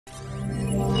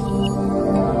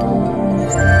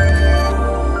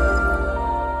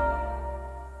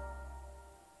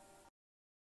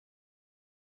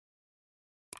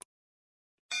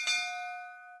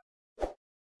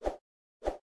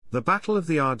The Battle of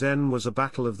the Ardennes was a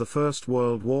battle of the First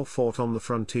World War fought on the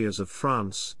frontiers of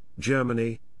France,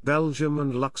 Germany, Belgium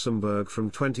and Luxembourg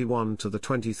from 21 to the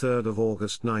 23rd of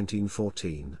August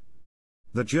 1914.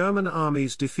 The German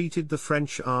armies defeated the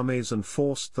French armies and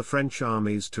forced the French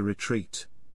armies to retreat.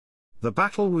 The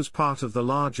battle was part of the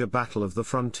larger Battle of the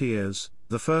Frontiers,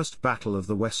 the First Battle of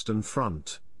the Western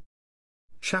Front.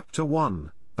 Chapter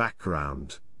 1,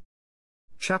 Background.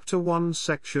 Chapter 1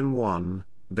 Section 1,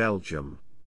 Belgium.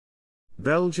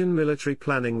 Belgian military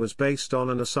planning was based on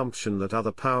an assumption that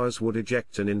other powers would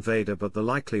eject an invader, but the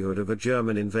likelihood of a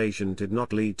German invasion did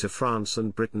not lead to France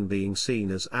and Britain being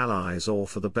seen as allies or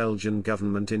for the Belgian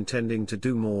government intending to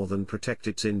do more than protect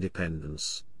its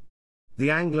independence.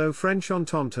 The Anglo-French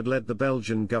Entente had led the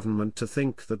Belgian government to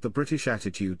think that the British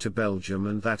attitude to Belgium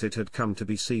and that it had come to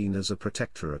be seen as a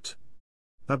protectorate.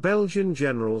 A Belgian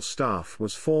General Staff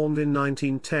was formed in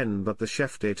 1910, but the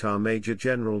chef d'état-major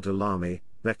General de l'Armée,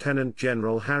 Lieutenant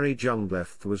General Harry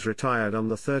Jungbleff, was retired on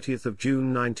 30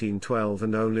 June 1912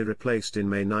 and only replaced in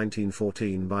May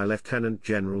 1914 by Lieutenant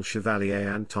General Chevalier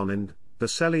Antonin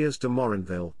Besseliers de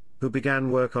Morinville, who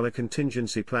began work on a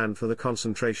contingency plan for the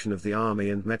concentration of the army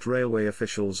and met railway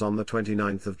officials on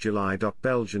 29 July.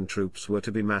 Belgian troops were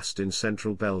to be massed in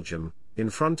central Belgium, in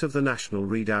front of the national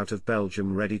redoubt of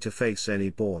Belgium, ready to face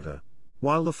any border,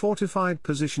 while the fortified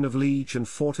position of Liege and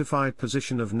fortified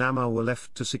position of Namur were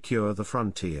left to secure the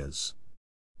frontiers.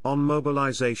 On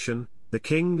mobilization, the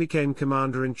king became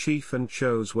commander-in-chief and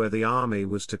chose where the army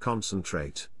was to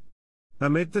concentrate.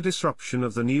 Amid the disruption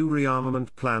of the new rearmament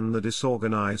plan, the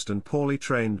disorganized and poorly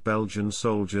trained Belgian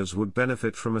soldiers would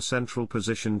benefit from a central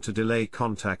position to delay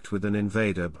contact with an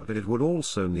invader, but it would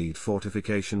also need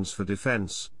fortifications for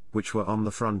defense, which were on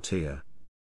the frontier.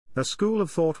 A school of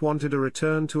thought wanted a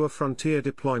return to a frontier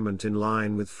deployment in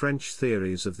line with French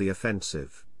theories of the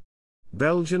offensive.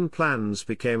 Belgian plans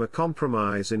became a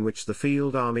compromise in which the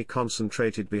field army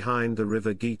concentrated behind the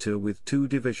river Geta with 2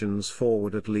 divisions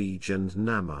forward at Liege and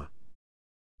Namur.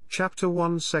 Chapter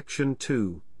 1 Section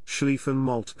 2,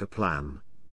 Schlieffen-Moltke Plan.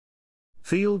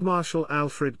 Field Marshal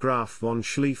Alfred Graf von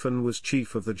Schlieffen was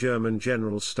chief of the German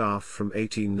General Staff from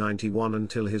 1891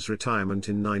 until his retirement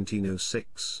in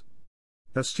 1906.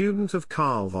 A student of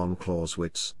Karl von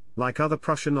Clausewitz, like other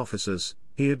Prussian officers,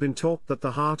 he had been taught that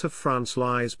the heart of France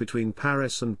lies between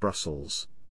Paris and Brussels.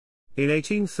 In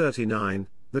 1839,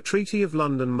 the Treaty of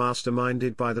London,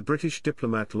 masterminded by the British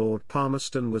diplomat Lord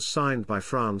Palmerston, was signed by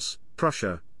France,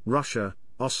 Prussia, Russia,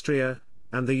 Austria,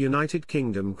 and the United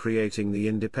Kingdom, creating the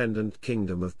independent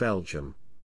Kingdom of Belgium.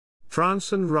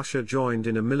 France and Russia joined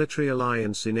in a military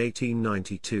alliance in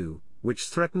 1892, which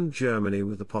threatened Germany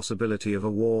with the possibility of a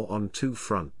war on 2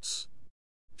 fronts.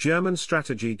 German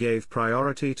strategy gave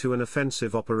priority to an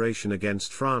offensive operation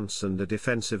against France and a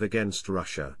defensive against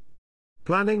Russia.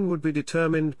 Planning would be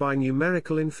determined by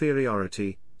numerical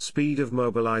inferiority, speed of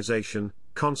mobilization,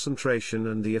 concentration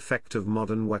and the effect of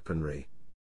modern weaponry.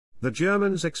 The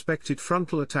Germans expected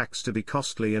frontal attacks to be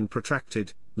costly and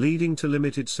protracted, leading to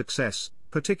limited success,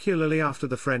 particularly after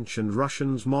the French and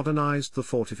Russians modernized the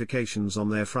fortifications on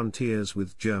their frontiers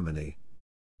with Germany.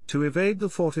 To evade the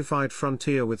fortified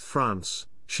frontier with France,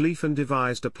 Schlieffen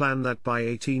devised a plan that by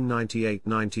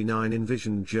 1898-99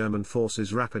 envisioned German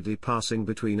forces rapidly passing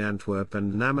between Antwerp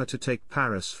and Namur to take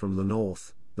Paris from the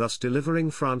north, thus delivering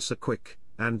France a quick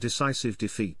and decisive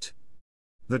defeat.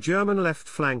 The German left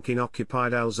flank in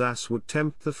occupied Alsace would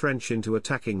tempt the French into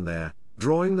attacking there,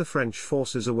 drawing the French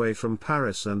forces away from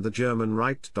Paris and the German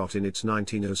right. In its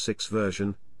 1906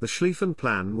 version, the Schlieffen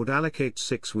Plan would allocate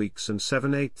 6 weeks and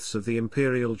 7/8 of the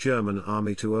Imperial German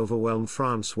army to overwhelm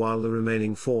France, while the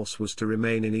remaining force was to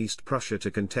remain in East Prussia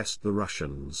to contest the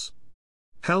Russians.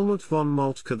 Helmut von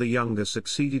Moltke the Younger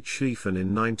succeeded Schlieffen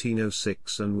in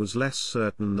 1906 and was less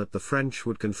certain that the French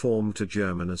would conform to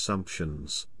German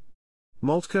assumptions.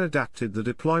 Moltke adapted the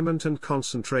deployment and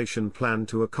concentration plan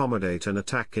to accommodate an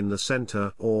attack in the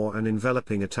center or an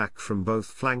enveloping attack from both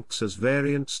flanks as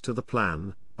variants to the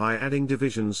plan, by adding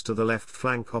divisions to the left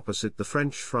flank opposite the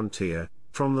French frontier,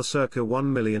 from the circa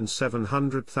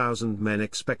 1,700,000 men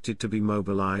expected to be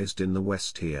mobilized in the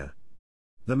west here.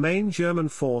 The main German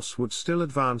force would still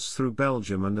advance through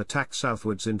Belgium and attack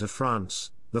southwards into France.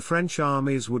 The French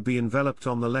armies would be enveloped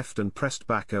on the left and pressed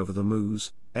back over the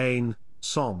Meuse, Aisne,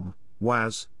 Somme,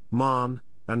 Oise, Marne,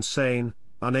 and Seine,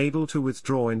 unable to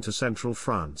withdraw into central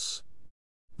France.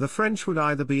 The French would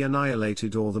either be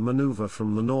annihilated or the maneuver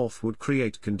from the north would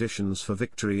create conditions for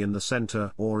victory in the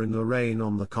centre or in Lorraine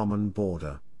on the common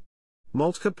border.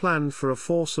 Moltke planned for a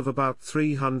force of about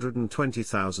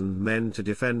 320,000 men to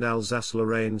defend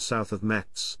Alsace-Lorraine south of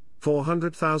Metz,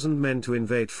 400,000 men to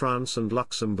invade France and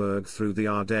Luxembourg through the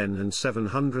Ardennes, and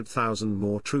 700,000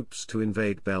 more troops to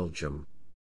invade Belgium.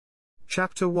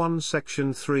 Chapter 1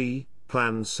 Section 3,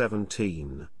 Plan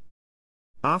 17.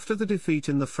 After the defeat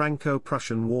in the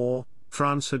Franco-Prussian War,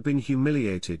 France had been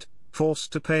humiliated,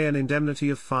 forced to pay an indemnity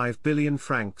of 5 billion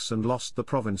francs and lost the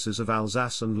provinces of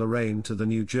Alsace and Lorraine to the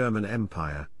new German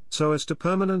Empire, so as to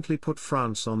permanently put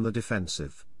France on the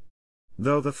defensive.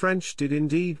 Though the French did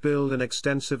indeed build an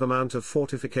extensive amount of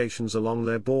fortifications along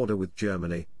their border with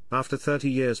Germany, after 30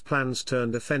 years plans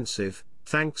turned offensive,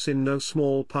 thanks in no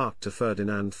small part to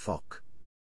Ferdinand Foch.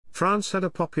 France had a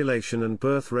population and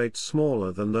birth rate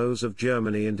smaller than those of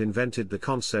Germany and invented the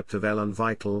concept of Elan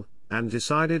vital, and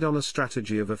decided on a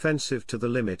strategy of offensive to the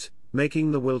limit,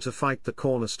 making the will to fight the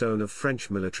cornerstone of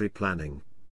French military planning.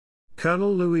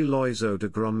 Colonel Louis Loiseau de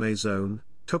Grandmaison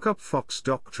took up Foch's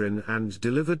doctrine and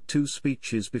delivered 2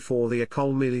 speeches before the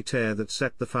École Militaire that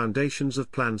set the foundations of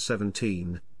Plan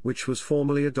 17, which was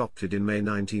formally adopted in May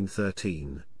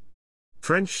 1913.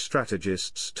 French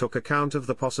strategists took account of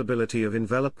the possibility of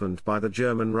envelopment by the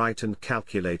German right and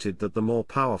calculated that the more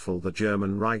powerful the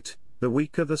German right, the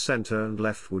weaker the center and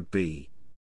left would be.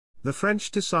 The French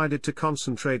decided to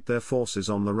concentrate their forces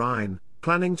on the Rhine,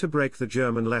 planning to break the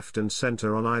German left and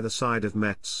center on either side of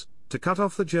Metz, to cut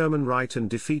off the German right and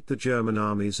defeat the German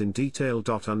armies in detail.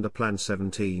 Under Plan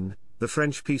 17, the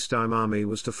French peacetime army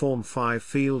was to form 5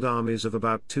 field armies of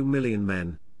about 2 million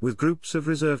men, with groups of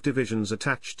reserve divisions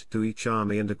attached to each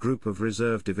army and a group of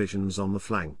reserve divisions on the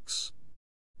flanks.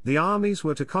 The armies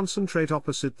were to concentrate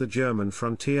opposite the German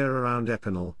frontier around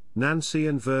Epinal, Nancy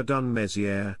and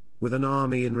Verdun-Mézières, with an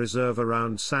army in reserve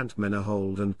around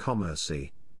Saint-Ménehould and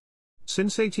Commercy.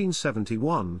 Since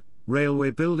 1871,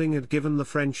 railway building had given the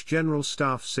French General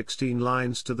Staff 16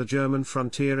 lines to the German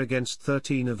frontier against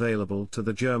 13 available to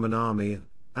the German army,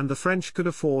 and the French could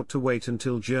afford to wait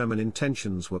until German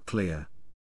intentions were clear.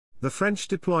 The French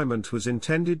deployment was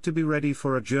intended to be ready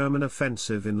for a German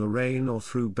offensive in Lorraine or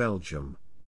through Belgium.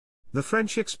 The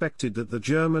French expected that the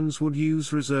Germans would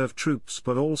use reserve troops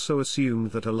but also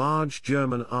assumed that a large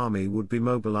German army would be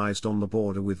mobilized on the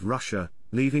border with Russia,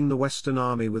 leaving the Western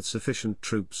Army with sufficient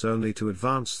troops only to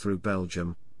advance through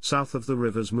Belgium, south of the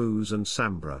rivers Meuse and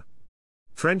Sambre.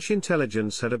 French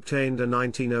intelligence had obtained a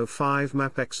 1905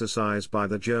 map exercise by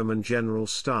the German General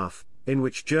Staff, in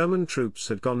which German troops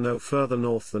had gone no further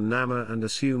north than Namur and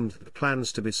assumed that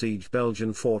plans to besiege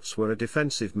Belgian forts were a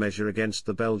defensive measure against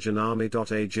the Belgian army.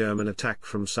 A German attack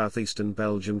from southeastern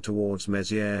Belgium towards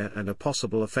Mézières and a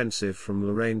possible offensive from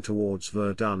Lorraine towards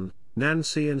Verdun,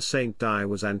 Nancy and Saint-Die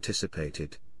was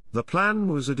anticipated. The plan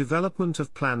was a development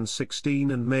of Plan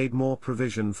 16 and made more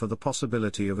provision for the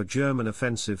possibility of a German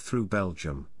offensive through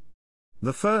Belgium.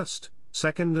 The 1st,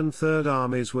 2nd and 3rd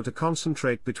armies were to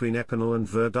concentrate between Epinal and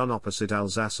Verdun opposite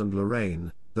Alsace and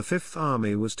Lorraine, the 5th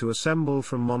army was to assemble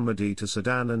from Montmedy to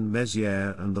Sedan and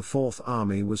Mézières, and the 4th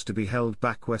army was to be held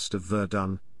back west of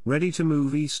Verdun, ready to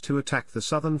move east to attack the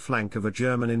southern flank of a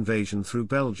German invasion through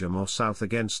Belgium or south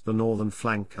against the northern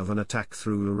flank of an attack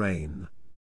through Lorraine.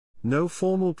 No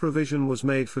formal provision was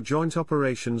made for joint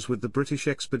operations with the British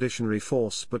Expeditionary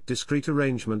Force, but discreet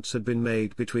arrangements had been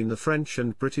made between the French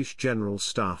and British General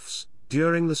Staffs.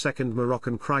 During the Second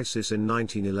Moroccan Crisis in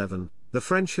 1911, the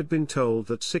French had been told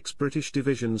that 6 British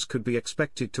divisions could be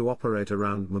expected to operate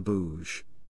around Maubeuge.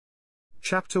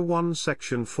 Chapter 1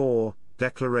 Section 4,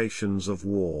 Declarations of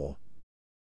War.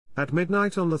 At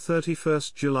midnight on the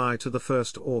 31st July to the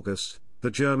 1st August,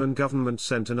 the German government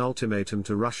sent an ultimatum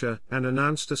to Russia and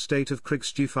announced a state of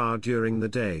Kriegsgefahr during the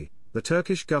day. The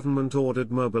Turkish government ordered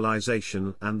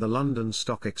mobilization and the London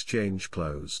Stock Exchange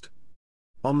closed.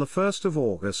 On the 1st of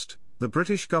August, the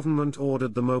British government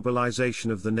ordered the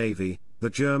mobilization of the Navy, the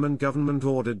German government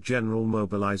ordered general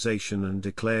mobilization and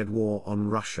declared war on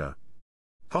Russia.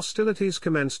 Hostilities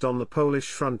commenced on the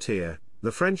Polish frontier,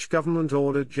 the French government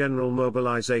ordered general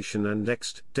mobilization, and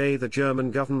next day the German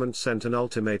government sent an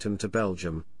ultimatum to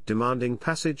Belgium, demanding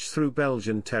passage through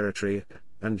Belgian territory,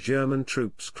 and German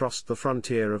troops crossed the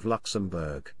frontier of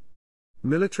Luxembourg.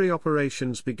 Military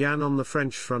operations began on the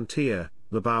French frontier.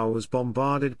 Libau was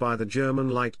bombarded by the German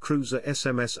light cruiser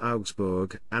SMS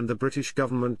Augsburg, and the British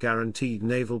government guaranteed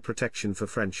naval protection for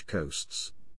French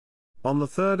coasts. On the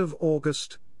 3rd of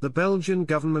August, the Belgian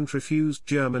government refused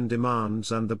German demands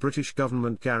and the British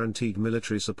government guaranteed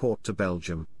military support to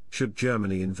Belgium, should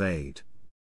Germany invade.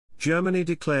 Germany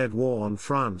declared war on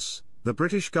France, the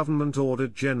British government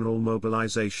ordered general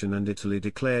mobilization and Italy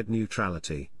declared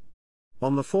neutrality.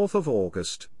 On the 4th of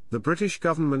August, the British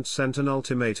government sent an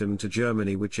ultimatum to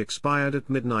Germany which expired at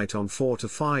midnight on 4 to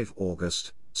 5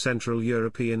 August, Central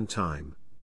European Time.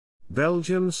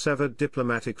 Belgium severed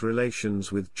diplomatic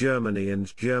relations with Germany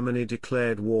and Germany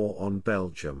declared war on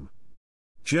Belgium.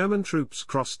 German troops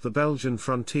crossed the Belgian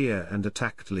frontier and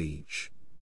attacked Liege.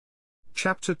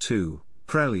 Chapter 2,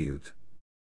 Prelude.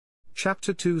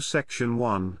 Chapter 2 Section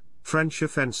 1, French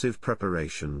Offensive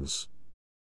Preparations.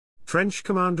 French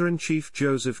Commander-in-Chief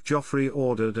Joseph Joffre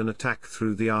ordered an attack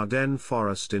through the Ardennes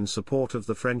forest in support of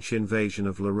the French invasion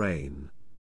of Lorraine.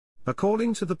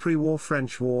 According to the pre-war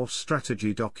French war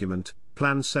strategy document,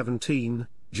 Plan 17,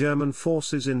 German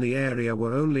forces in the area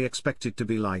were only expected to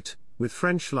be light, with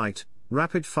French light,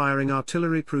 rapid-firing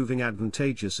artillery proving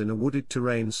advantageous in a wooded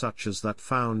terrain such as that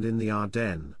found in the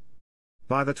Ardennes.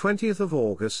 By the 20th of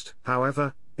August,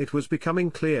 however, it was becoming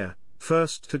clear,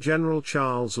 first to General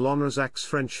Charles Lonrezac's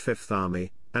French Fifth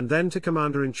Army, and then to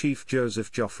Commander-in-Chief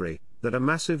Joseph Joffre, that a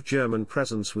massive German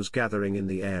presence was gathering in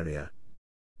the area.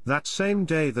 That same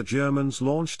day the Germans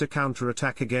launched a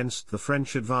counter-attack against the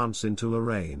French advance into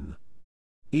Lorraine.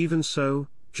 Even so,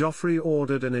 Joffre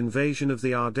ordered an invasion of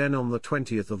the Ardennes on the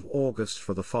 20th of August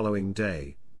for the following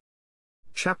day.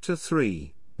 Chapter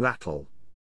 3, Battle.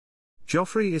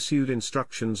 Joffre issued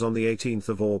instructions on the 18th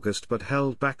of August but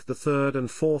held back the 3rd and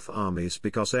 4th Armies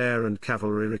because air and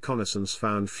cavalry reconnaissance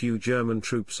found few German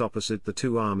troops opposite the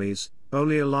two armies,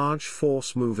 only a large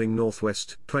force moving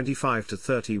northwest 25 to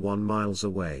 31 miles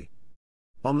away.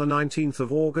 On the 19th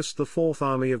of August the 4th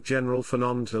Army of General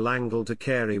Fernand de Langle de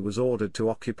Carey was ordered to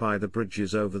occupy the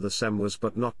bridges over the Semois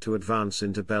but not to advance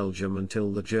into Belgium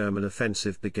until the German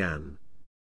offensive began.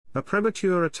 A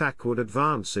premature attack would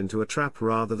advance into a trap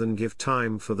rather than give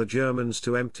time for the Germans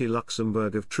to empty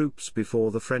Luxembourg of troops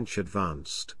before the French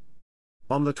advanced.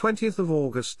 On the 20th of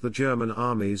August the German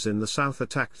armies in the south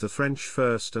attacked the French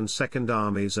 1st and 2nd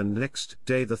Armies and next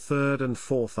day the 3rd and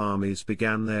 4th Armies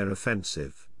began their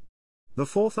offensive. The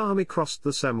 4th Army crossed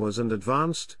the Semois and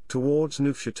advanced towards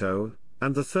Neufchâteau,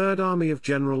 and the 3rd Army of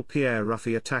General Pierre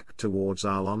Ruffy attacked towards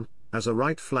Arlon, as a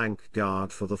right flank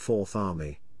guard for the 4th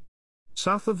Army.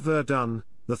 South of Verdun,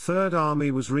 the 3rd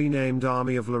Army was renamed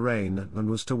Army of Lorraine and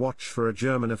was to watch for a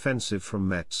German offensive from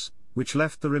Metz, which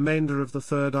left the remainder of the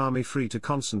 3rd Army free to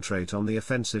concentrate on the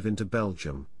offensive into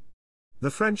Belgium. The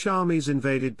French armies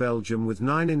invaded Belgium with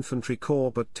 9 infantry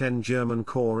corps but 10 German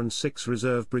corps and 6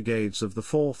 reserve brigades of the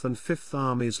 4th and 5th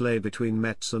Armies lay between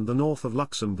Metz and the north of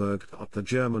Luxembourg. The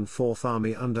German 4th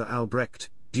Army under Albrecht,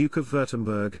 Duke of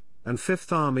Württemberg, and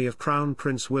 5th Army of Crown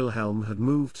Prince Wilhelm had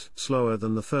moved slower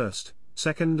than the 1st,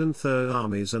 2nd and 3rd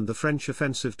Armies, and the French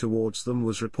offensive towards them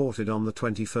was reported on the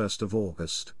 21st of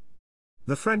August.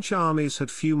 The French armies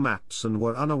had few maps and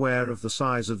were unaware of the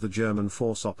size of the German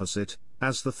force opposite,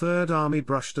 as the 3rd Army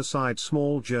brushed aside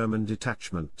small German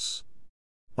detachments.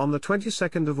 On the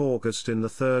 22nd of August in the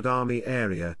 3rd Army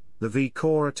area, the V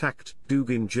Corps attacked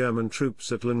Dugin German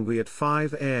troops at Lengwy at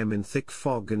 5 am in thick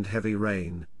fog and heavy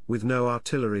rain, with no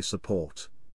artillery support.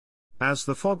 As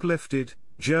the fog lifted,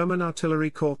 German artillery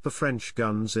caught the French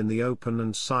guns in the open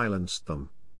and silenced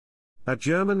them. A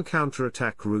German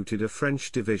counterattack routed a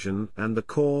French division and the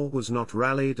corps was not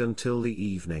rallied until the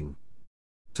evening.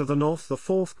 To the north the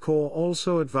 4th Corps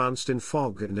also advanced in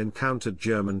fog and encountered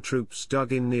German troops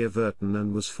dug in near Virton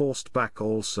and was forced back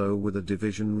also with a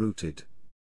division routed.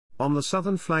 On the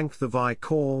southern flank the Vi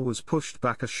Corps was pushed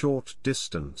back a short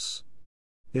distance.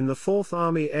 In the 4th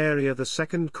Army area the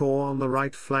 2nd Corps on the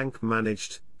right flank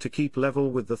managed to keep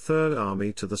level with the 3rd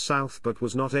Army to the south but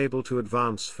was not able to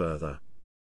advance further.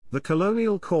 The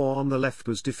Colonial Corps on the left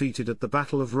was defeated at the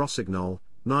Battle of Rossignol,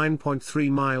 9.3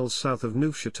 miles south of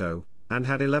Neufchâteau, and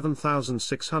had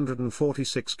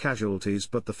 11,646 casualties,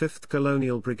 but the 5th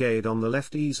Colonial Brigade on the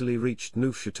left easily reached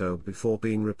Neufchâteau before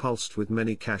being repulsed with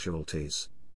many casualties.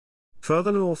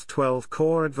 Further north 12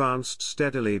 Corps advanced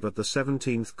steadily but the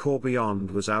 17th Corps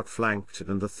beyond was outflanked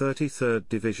and the 33rd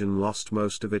Division lost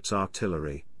most of its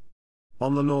artillery.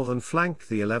 On the northern flank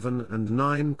the 11 and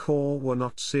 9 Corps were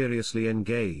not seriously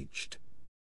engaged.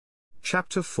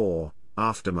 Chapter 4,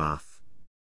 Aftermath.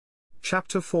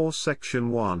 Chapter 4 Section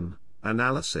 1,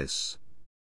 Analysis.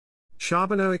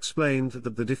 Charbonneau explained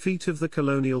that the defeat of the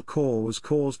Colonial Corps was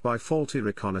caused by faulty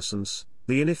reconnaissance,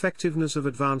 the ineffectiveness of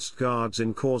advanced guards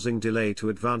in causing delay to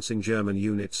advancing German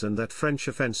units, and that French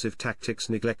offensive tactics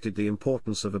neglected the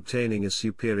importance of obtaining a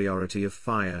superiority of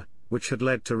fire, which had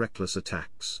led to reckless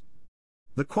attacks.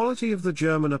 The quality of the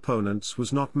German opponents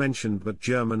was not mentioned, but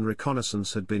German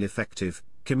reconnaissance had been effective,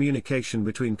 communication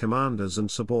between commanders and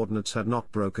subordinates had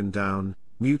not broken down,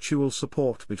 mutual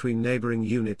support between neighboring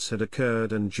units had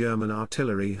occurred, and German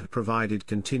artillery had provided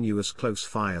continuous close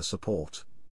fire support.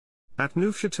 At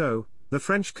Neufchâteau, the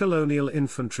French colonial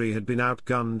infantry had been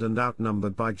outgunned and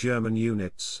outnumbered by German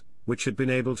units, which had been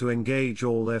able to engage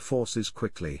all their forces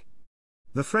quickly.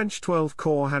 The French 12th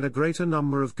Corps had a greater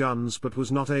number of guns but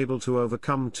was not able to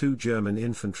overcome 2 German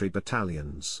infantry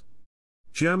battalions.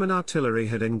 German artillery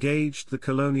had engaged the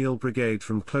Colonial Brigade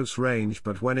from close range,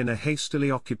 but when in a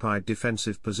hastily occupied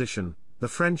defensive position, the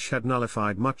French had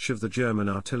nullified much of the German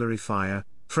artillery fire.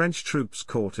 French troops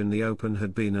caught in the open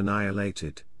had been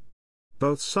annihilated.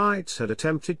 Both sides had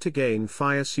attempted to gain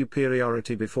fire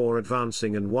superiority before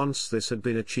advancing, and once this had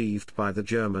been achieved by the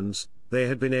Germans, they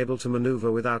had been able to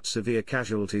maneuver without severe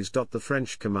casualties. The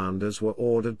French commanders were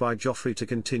ordered by Joffre to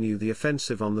continue the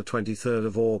offensive on the 23rd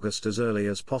of August as early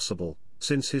as possible,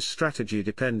 since his strategy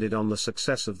depended on the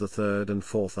success of the 3rd and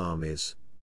 4th Armies.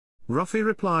 Ruffy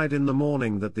replied in the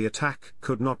morning that the attack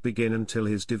could not begin until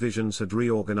his divisions had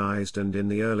reorganized, and in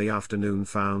the early afternoon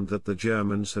found that the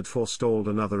Germans had forestalled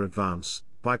another advance,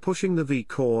 by pushing the V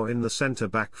Corps in the center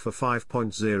back for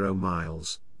 5.0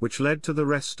 miles, which led to the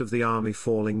rest of the army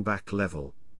falling back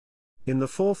level. In the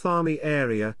 4th Army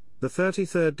area, the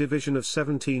 33rd Division of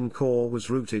 17 Corps was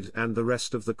routed and the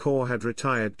rest of the Corps had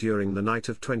retired during the night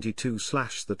of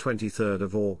 22/the 23rd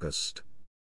of August.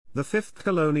 The 5th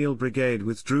Colonial Brigade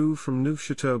withdrew from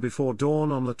Neufchâteau before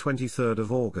dawn on the 23rd of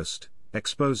August,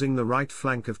 exposing the right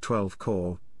flank of 12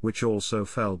 Corps, which also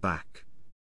fell back.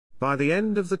 By the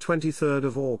end of the 23rd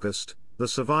of August, the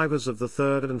survivors of the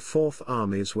 3rd and 4th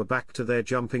Armies were back to their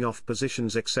jumping-off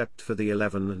positions except for the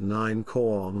 11 and 9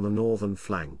 Corps on the northern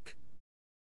flank.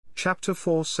 Chapter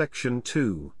 4 Section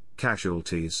 2,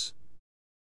 Casualties.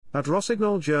 At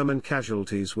Rossignol German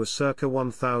casualties were circa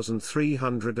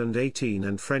 1,318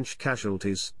 and French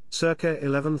casualties, circa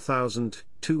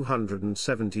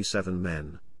 11,277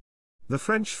 men. The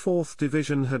French 4th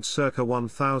Division had circa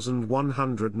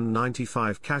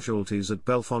 1,195 casualties at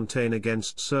Bellefontaine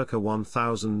against circa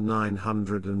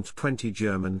 1,920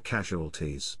 German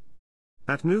casualties.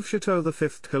 At Neufchâteau the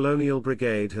 5th Colonial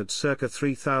Brigade had circa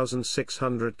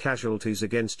 3,600 casualties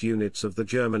against units of the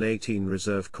German 18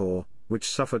 Reserve Corps, which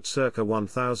suffered circa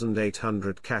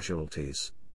 1,800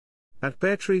 casualties. At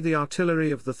Bertry the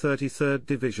artillery of the 33rd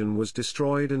Division was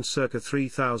destroyed and circa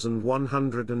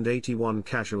 3,181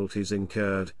 casualties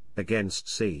incurred, against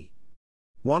c.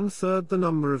 1/3 the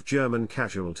number of German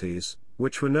casualties,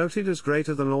 which were noted as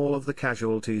greater than all of the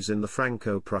casualties in the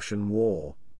Franco-Prussian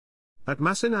War. At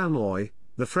Massin-Alloy,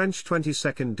 the French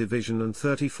 22nd Division and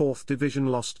 34th Division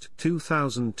lost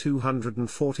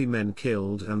 2,240 men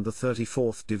killed and the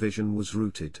 34th Division was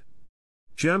routed.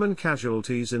 German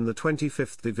casualties in the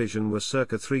 25th Division were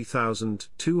circa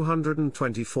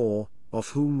 3,224, of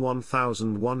whom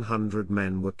 1,100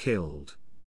 men were killed.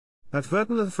 At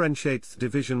Verdun the French 8th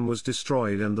Division was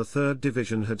destroyed and the 3rd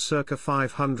Division had circa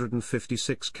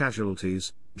 556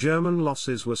 casualties. German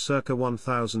losses were circa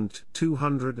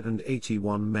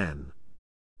 1,281 men.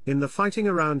 In the fighting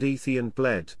around Ethy and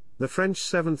Bled, the French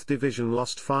 7th Division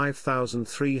lost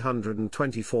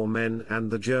 5,324 men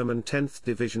and the German 10th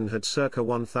Division had circa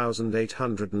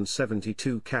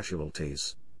 1,872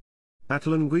 casualties. At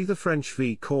Lengui the French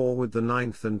V Corps with the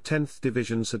 9th and 10th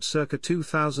Divisions had circa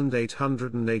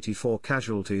 2,884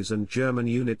 casualties and German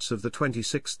units of the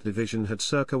 26th Division had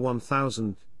circa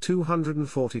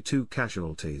 1,242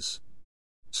 casualties.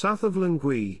 South of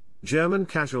Lengui, German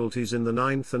casualties in the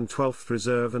 9th and 12th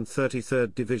Reserve and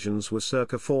 33rd Divisions were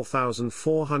circa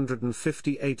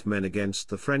 4,458 men against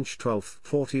the French 12th,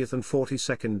 40th and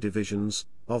 42nd Divisions,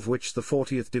 of which the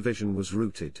 40th Division was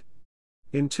routed.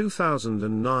 In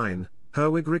 2009,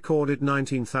 Herwig recorded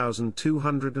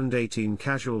 19,218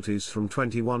 casualties from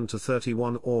 21 to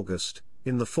 31 August,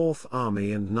 in the 4th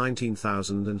Army and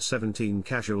 19,017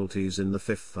 casualties in the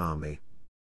 5th Army.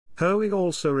 Herwig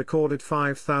also recorded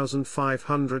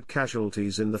 5,500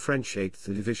 casualties in the French 8th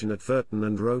Division at Verton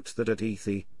and wrote that at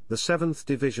Ethy, the 7th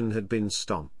Division had been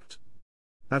stomped.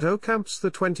 At Ocamps the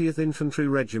 20th Infantry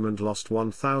Regiment lost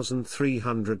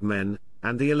 1,300 men,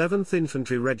 and the 11th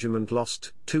Infantry Regiment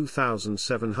lost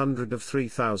 2,700 of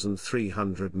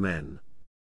 3,300 men.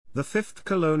 The 5th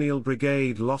Colonial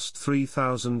Brigade lost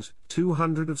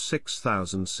 3,200 of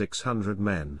 6,600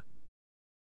 men.